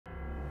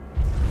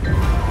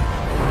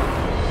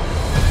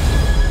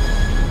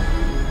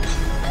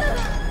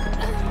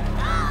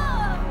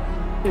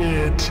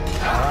It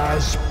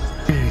has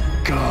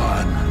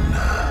begun.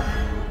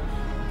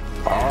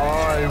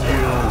 I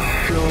will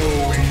show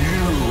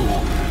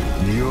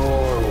you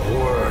your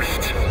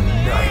worst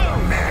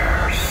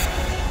nightmares.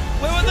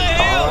 Where were the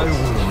hills? I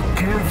will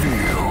give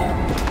you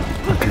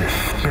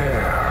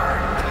despair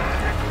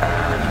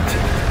and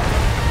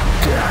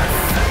death.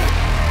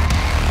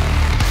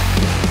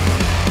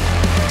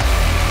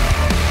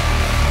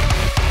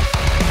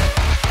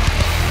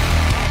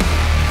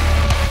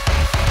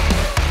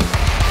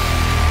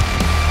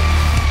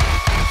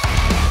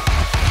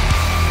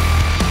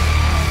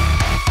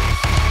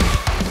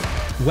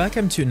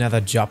 Welcome to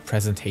another job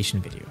presentation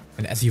video,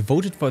 and as you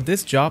voted for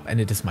this job and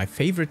it is my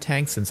favorite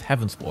tank since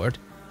Heavensward,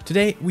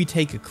 today we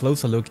take a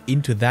closer look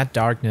into that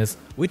darkness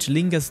which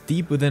lingers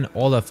deep within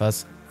all of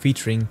us,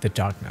 featuring the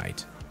Dark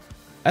Knight.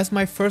 As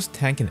my first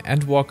tank in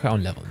Endwalker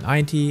on level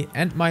 90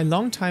 and my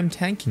longtime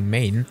tanking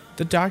main,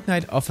 the Dark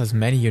Knight offers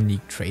many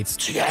unique traits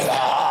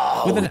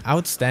with an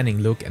outstanding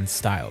look and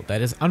style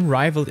that is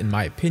unrivaled in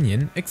my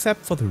opinion,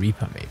 except for the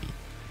Reaper maybe.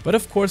 But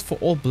of course for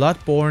all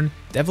Bloodborne,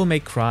 Devil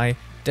May Cry,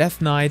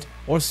 Death Knight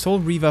or Soul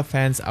Reaver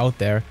fans out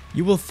there,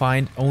 you will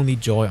find only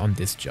joy on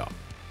this job.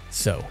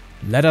 So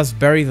let us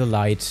bury the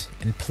light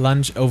and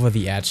plunge over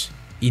the edge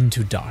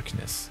into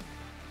darkness.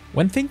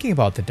 When thinking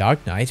about the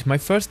Dark Knight, my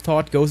first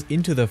thought goes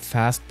into the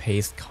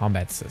fast-paced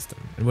combat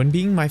system, and when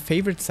being my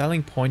favorite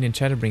selling point in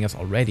Shadowbringers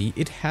already,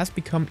 it has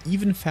become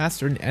even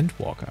faster in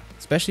Endwalker,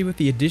 especially with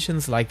the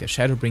additions like the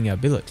Shadowbringer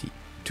ability,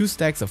 2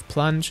 stacks of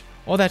plunge,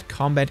 or that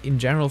combat in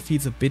general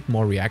feels a bit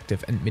more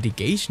reactive and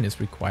mitigation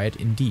is required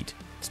indeed,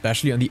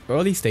 especially on the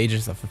early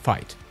stages of a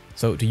fight.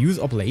 So to use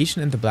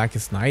Oblation and the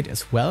Blackest Night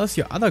as well as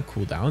your other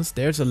cooldowns,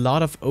 there's a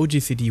lot of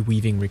OGCD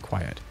weaving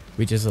required,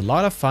 which is a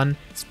lot of fun,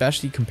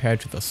 especially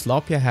compared to the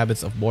sloppier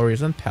habits of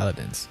warriors and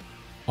paladins.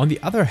 On the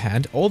other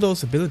hand, all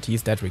those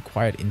abilities that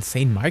required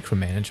insane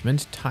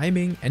micromanagement,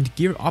 timing and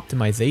gear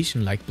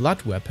optimization like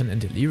Blood Weapon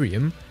and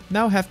Delirium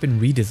now have been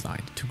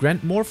redesigned to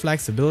grant more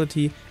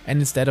flexibility, and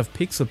instead of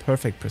pixel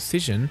perfect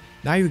precision,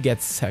 now you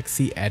get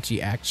sexy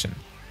edgy action.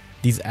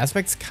 These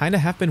aspects kinda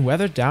have been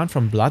weathered down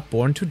from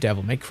Bloodborne to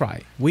Devil May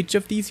Cry. Which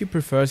of these you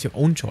prefer is your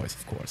own choice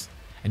of course.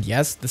 And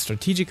yes, the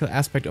strategical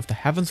aspect of the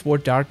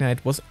Heavensward Dark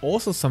Knight was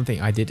also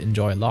something I did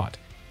enjoy a lot.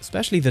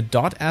 Especially the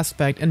dot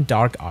aspect and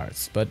dark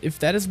arts, but if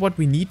that is what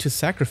we need to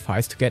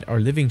sacrifice to get our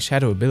Living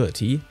Shadow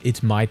ability,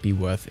 it might be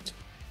worth it.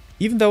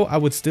 Even though I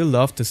would still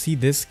love to see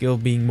this skill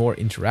being more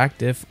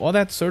interactive or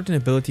that certain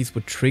abilities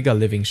would trigger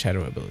Living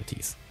Shadow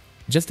abilities.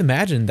 Just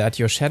imagine that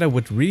your shadow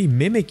would really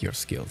mimic your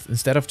skills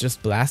instead of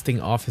just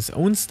blasting off his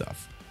own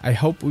stuff. I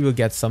hope we will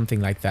get something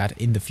like that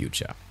in the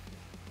future.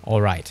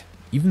 Alright,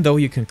 even though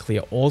you can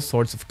clear all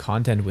sorts of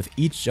content with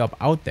each job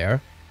out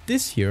there,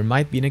 this here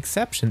might be an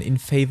exception in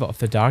favor of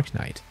the Dark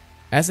Knight.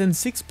 As in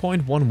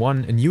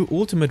 6.11, a new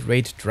Ultimate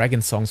Raid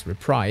Dragon Songs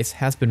Reprise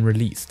has been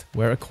released,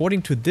 where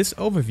according to this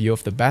overview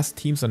of the best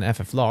teams on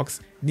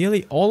FFLogs,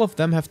 nearly all of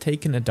them have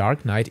taken a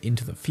Dark Knight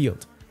into the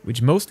field,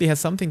 which mostly has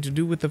something to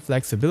do with the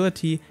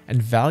flexibility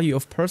and value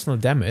of personal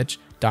damage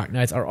Dark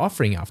Knights are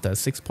offering after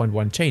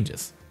 6.1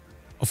 changes.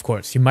 Of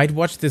course, you might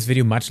watch this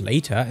video much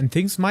later and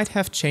things might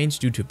have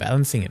changed due to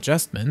balancing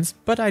adjustments,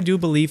 but I do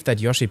believe that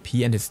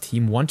Yoshi-P and his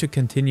team want to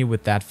continue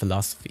with that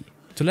philosophy,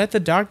 to let the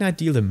Dark Knight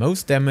deal the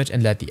most damage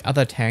and let the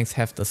other tanks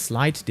have the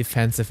slight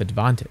defensive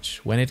advantage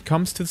when it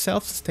comes to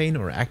self-sustain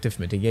or active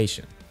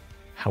mitigation.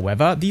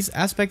 However, these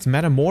aspects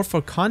matter more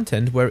for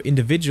content where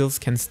individuals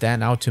can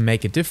stand out to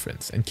make a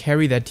difference and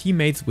carry their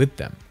teammates with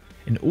them.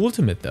 In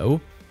Ultimate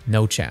though,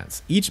 no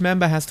chance. Each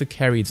member has to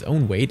carry its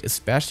own weight,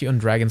 especially on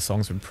Dragon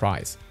Songs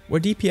Reprise,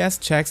 where DPS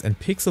checks and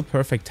pixel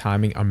perfect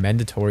timing are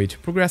mandatory to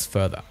progress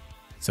further.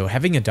 So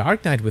having a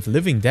Dark Knight with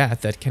Living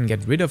Death that can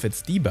get rid of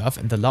its debuff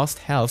and the lost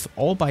health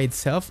all by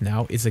itself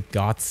now is a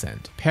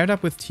godsend, paired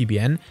up with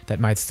TBN that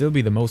might still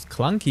be the most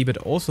clunky but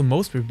also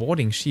most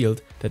rewarding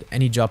shield that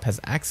any job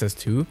has access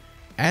to,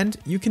 and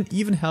you can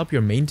even help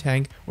your main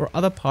tank or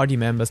other party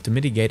members to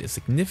mitigate a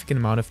significant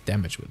amount of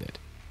damage with it.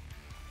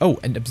 Oh,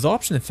 and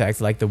absorption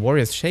effects like the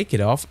Warrior's Shake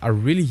It Off are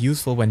really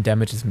useful when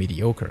damage is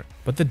mediocre,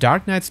 but the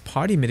Dark Knight's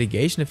party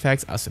mitigation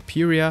effects are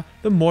superior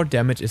the more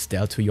damage is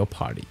dealt to your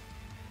party.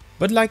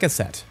 But like I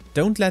said,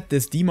 don't let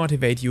this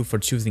demotivate you for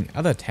choosing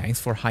other tanks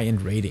for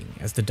high-end raiding,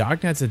 as the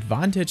Dark Knight's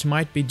advantage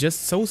might be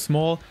just so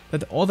small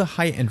that all the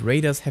high-end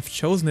raiders have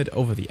chosen it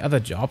over the other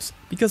jobs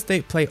because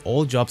they play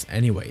all jobs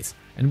anyways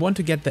and want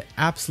to get the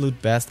absolute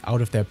best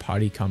out of their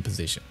party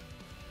composition.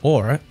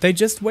 Or they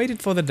just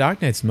waited for the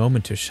Dark Knight's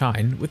moment to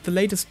shine with the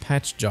latest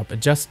patch job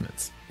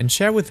adjustments and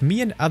share with me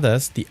and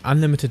others the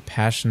unlimited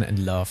passion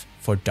and love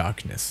for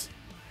darkness.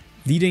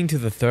 Leading to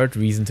the third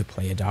reason to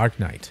play a Dark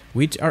Knight,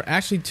 which are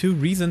actually 2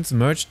 reasons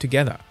merged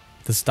together.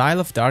 The style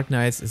of Dark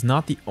Knights is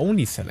not the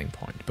only selling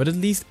point, but at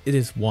least it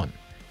is one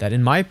that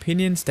in my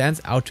opinion stands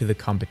out to the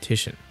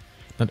competition.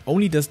 Not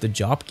only does the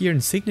job gear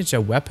and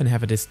signature weapon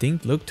have a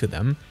distinct look to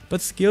them,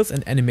 but skills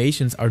and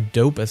animations are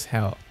dope as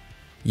hell.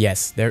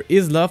 Yes, there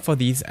is love for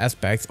these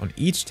aspects on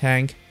each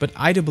tank, but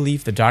I do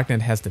believe the Dark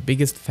Knight has the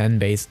biggest fan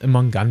base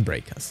among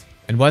gunbreakers.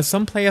 And while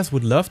some players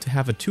would love to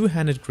have a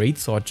two-handed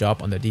greatsword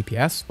job on the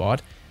DPS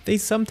spot, they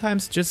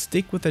sometimes just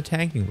stick with the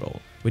tanking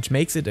role, which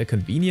makes it a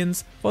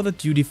convenience for the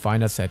duty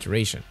finder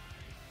saturation.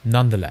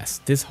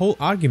 Nonetheless, this whole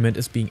argument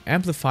is being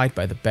amplified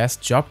by the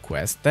best job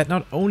quest that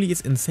not only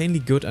is insanely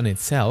good on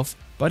itself,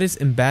 but is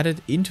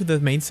embedded into the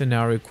main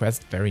scenario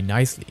quest very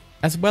nicely,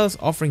 as well as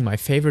offering my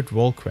favorite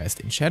role quest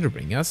in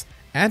Shadowbringers,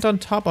 and on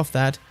top of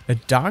that, a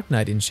Dark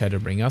Knight in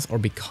Shadowbringers or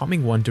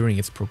becoming one during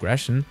its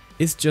progression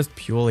is just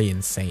purely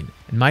insane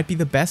and might be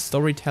the best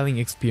storytelling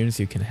experience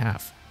you can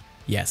have.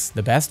 Yes,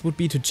 the best would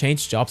be to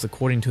change jobs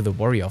according to the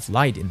Warrior of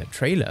Light in the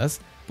trailers,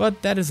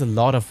 but that is a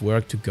lot of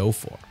work to go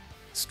for.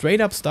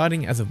 Straight up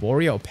starting as a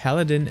warrior or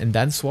paladin and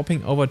then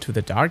swapping over to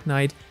the Dark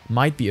Knight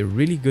might be a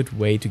really good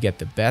way to get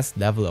the best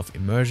level of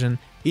immersion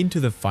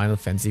into the Final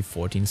Fantasy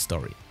XIV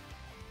story.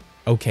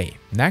 Okay,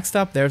 next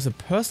up there's a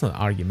personal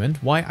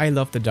argument why I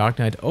love the Dark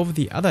Knight over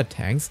the other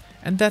tanks,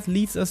 and that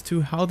leads us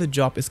to how the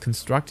job is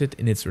constructed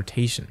in its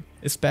rotation,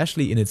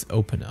 especially in its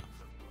opener.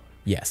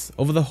 Yes,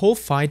 over the whole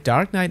fight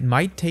Dark Knight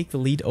might take the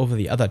lead over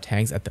the other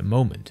tanks at the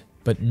moment,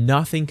 but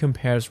nothing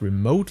compares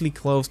remotely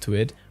close to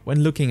it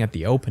when looking at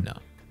the opener.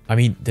 I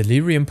mean,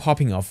 Delirium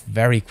popping off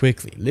very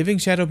quickly, Living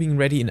Shadow being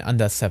ready in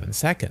under 7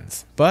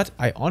 seconds, but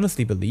I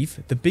honestly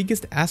believe the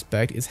biggest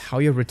aspect is how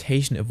your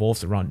rotation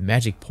evolves around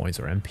magic points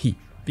or MP.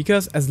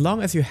 Because as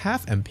long as you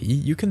have MP,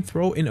 you can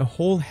throw in a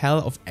whole hell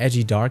of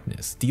Edgy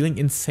Darkness, dealing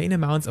insane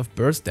amounts of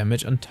burst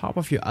damage on top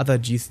of your other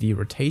GCD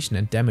rotation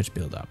and damage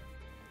buildup.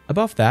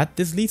 Above that,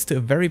 this leads to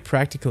a very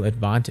practical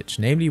advantage,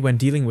 namely when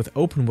dealing with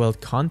open world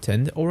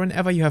content or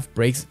whenever you have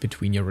breaks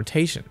between your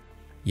rotation.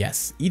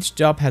 Yes, each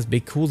job has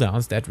big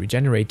cooldowns that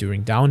regenerate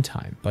during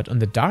downtime, but on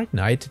the Dark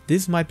Knight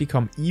this might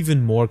become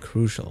even more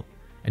crucial.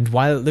 And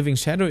while Living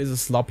Shadow is a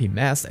sloppy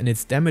mess and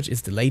its damage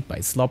is delayed by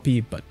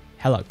sloppy but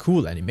hella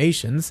cool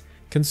animations,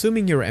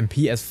 consuming your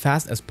MP as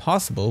fast as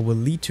possible will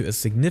lead to a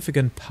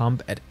significant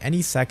pump at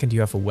any second you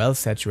have a well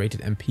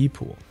saturated MP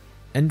pool.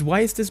 And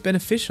why is this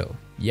beneficial?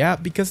 Yeah,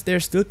 because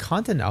there's still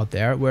content out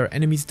there where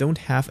enemies don't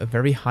have a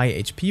very high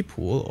HP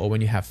pool, or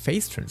when you have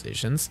phase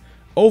transitions,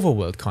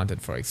 overworld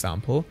content for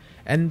example,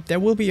 and there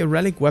will be a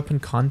relic weapon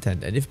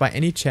content, and if by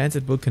any chance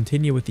it will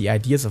continue with the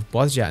ideas of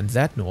Bozja and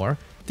Zadnor,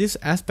 this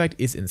aspect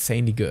is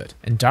insanely good,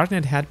 and Dark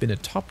Knight had been a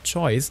top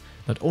choice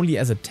not only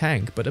as a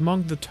tank but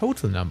among the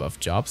total number of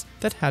jobs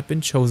that had been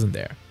chosen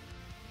there.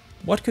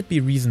 What could be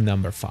reason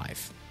number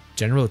 5?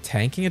 General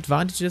tanking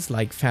advantages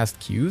like fast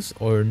queues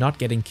or not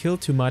getting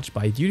killed too much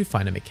by duty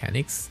finder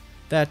mechanics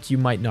that you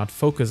might not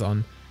focus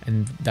on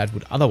and that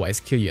would otherwise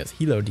kill you as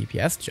healer or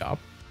DPS job?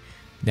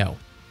 No,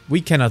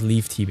 we cannot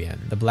leave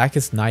TBN, the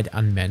Blackest Knight,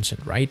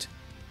 unmentioned, right?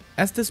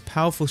 As this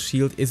powerful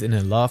shield is in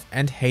a love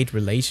and hate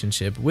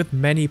relationship with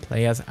many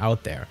players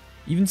out there.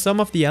 Even some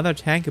of the other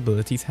tank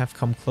abilities have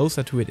come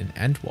closer to it in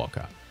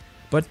Endwalker.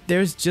 But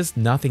there's just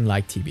nothing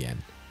like TBN.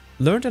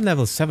 Learned on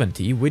level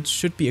 70, which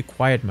should be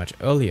acquired much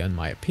earlier in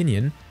my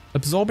opinion,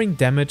 absorbing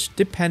damage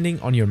depending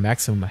on your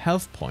maximum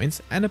health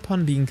points, and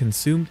upon being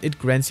consumed it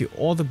grants you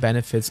all the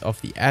benefits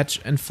of the Edge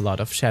and Flood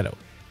of Shadow.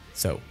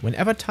 So,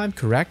 whenever timed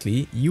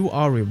correctly, you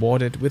are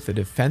rewarded with a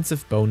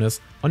defensive bonus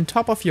on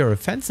top of your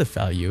offensive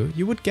value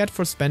you would get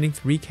for spending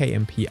 3k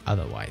MP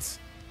otherwise.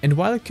 And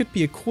while it could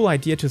be a cool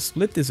idea to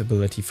split this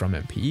ability from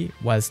MP,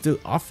 while still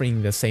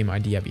offering the same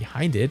idea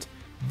behind it,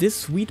 this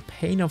sweet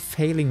pain of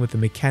failing with the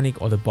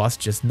mechanic or the boss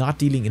just not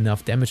dealing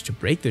enough damage to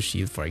break the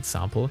shield for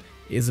example,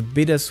 is a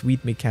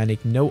bittersweet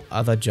mechanic no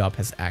other job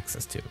has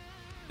access to.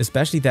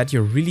 Especially that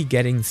you're really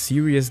getting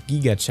serious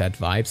Giga Chat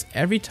vibes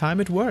every time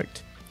it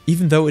worked.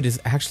 Even though it is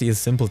actually a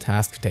simple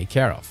task to take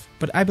care of.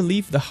 But I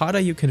believe the harder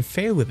you can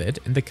fail with it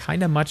and the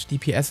kinda much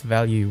DPS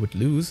value you would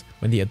lose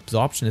when the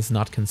absorption is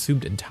not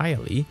consumed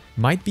entirely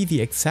might be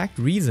the exact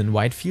reason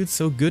why it feels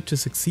so good to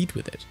succeed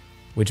with it.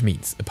 Which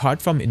means,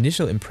 apart from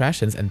initial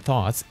impressions and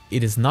thoughts,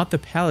 it is not the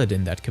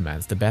Paladin that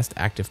commands the best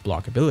active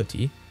block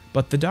ability,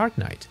 but the Dark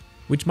Knight,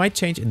 which might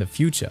change in the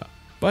future.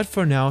 But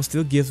for now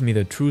still gives me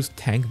the truest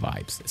tank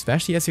vibes,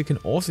 especially as you can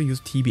also use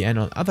TBN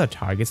on other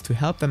targets to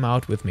help them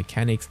out with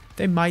mechanics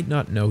they might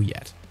not know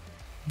yet.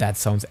 That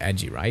sounds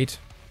edgy, right?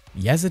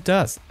 Yes it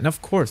does, and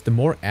of course the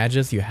more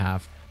edges you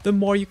have, the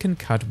more you can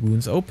cut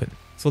wounds open.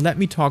 So let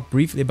me talk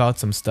briefly about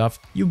some stuff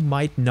you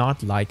might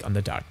not like on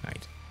the Dark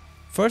Knight.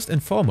 First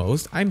and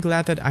foremost, I'm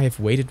glad that I have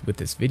waited with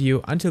this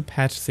video until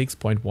patch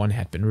 6.1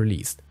 had been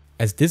released,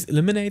 as this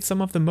eliminates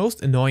some of the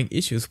most annoying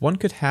issues one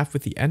could have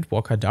with the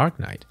Endwalker Dark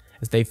Knight,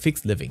 as they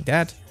fixed Living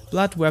Dead,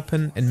 Blood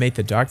Weapon and made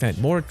the Dark Knight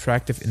more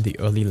attractive in the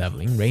early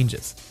leveling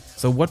ranges.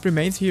 So what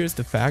remains here is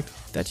the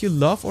fact that you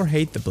love or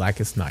hate the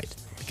Blackest Knight,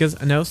 because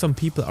I know some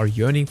people are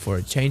yearning for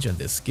a change on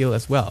this skill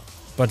as well.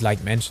 But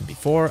like mentioned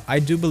before, I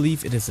do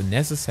believe it is a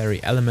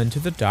necessary element to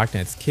the Dark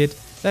Knight's kit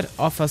that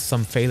offers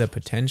some failure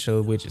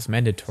potential, which is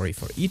mandatory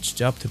for each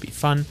job to be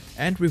fun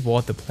and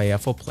reward the player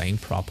for playing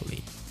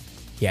properly.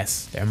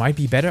 Yes, there might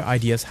be better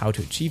ideas how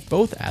to achieve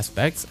both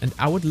aspects, and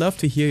I would love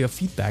to hear your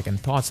feedback and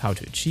thoughts how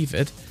to achieve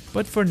it,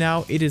 but for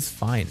now it is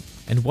fine,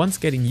 and once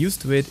getting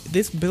used to it,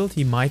 this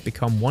ability might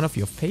become one of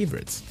your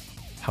favorites.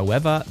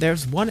 However,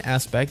 there's one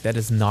aspect that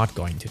is not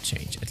going to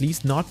change, at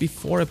least not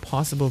before a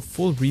possible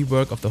full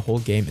rework of the whole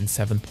game in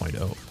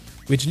 7.0.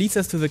 Which leads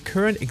us to the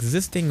current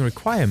existing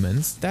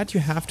requirements that you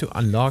have to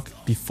unlock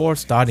before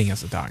starting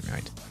as a Dark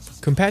Knight.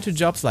 Compared to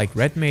jobs like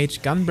Red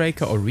Mage,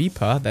 Gunbreaker or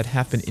Reaper that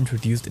have been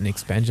introduced in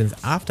expansions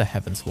after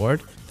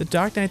Heavensward, the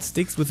Dark Knight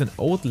sticks with an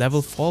old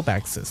level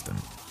fallback system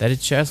that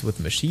it shares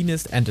with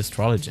Machinist and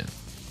Astrologian.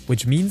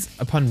 Which means,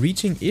 upon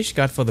reaching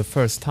Ishgard for the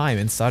first time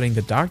and starting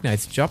the Dark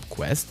Knight's job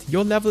quest,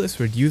 your level is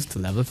reduced to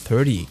level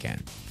 30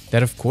 again.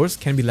 That of course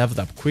can be leveled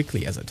up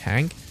quickly as a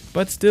tank,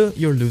 but still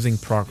you're losing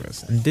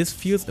progress, and this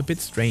feels a bit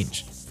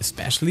strange,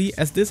 especially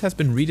as this has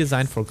been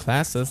redesigned for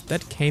classes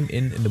that came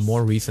in the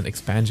more recent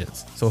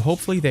expansions, so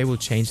hopefully they will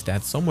change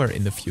that somewhere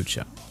in the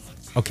future.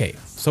 Okay,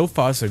 so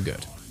far so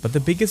good. But the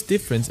biggest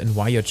difference in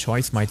why your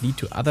choice might lead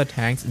to other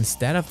tanks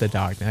instead of the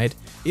Dark Knight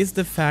is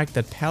the fact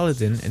that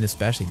Paladin, and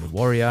especially the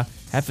Warrior,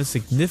 have a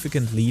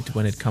significant lead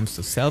when it comes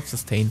to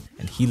self-sustain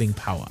and healing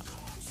power.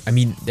 I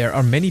mean, there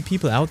are many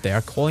people out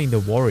there calling the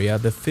Warrior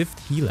the 5th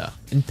healer,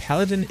 and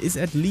Paladin is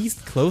at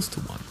least close to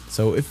one.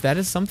 So if that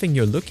is something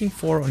you're looking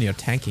for on your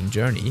tanking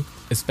journey,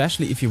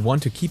 especially if you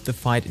want to keep the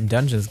fight in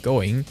dungeons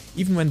going,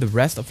 even when the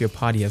rest of your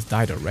party has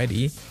died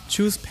already,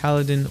 choose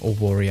Paladin or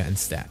Warrior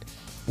instead.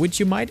 Which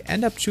you might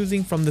end up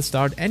choosing from the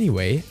start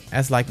anyway,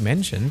 as like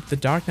mentioned, the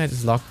Dark Knight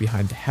is locked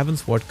behind the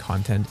Heavensward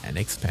content and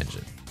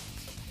expansion.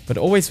 But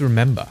always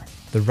remember,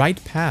 the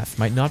right path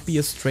might not be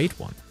a straight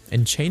one,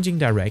 and changing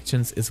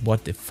directions is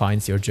what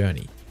defines your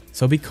journey.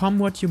 So become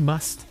what you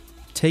must.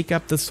 Take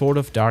up the Sword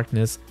of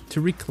Darkness to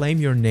reclaim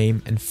your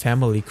name and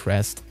family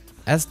crest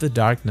as the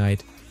Dark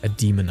Knight, a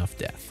demon of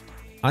death.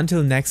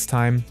 Until next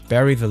time,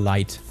 bury the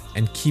light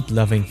and keep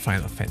loving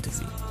Final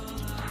Fantasy.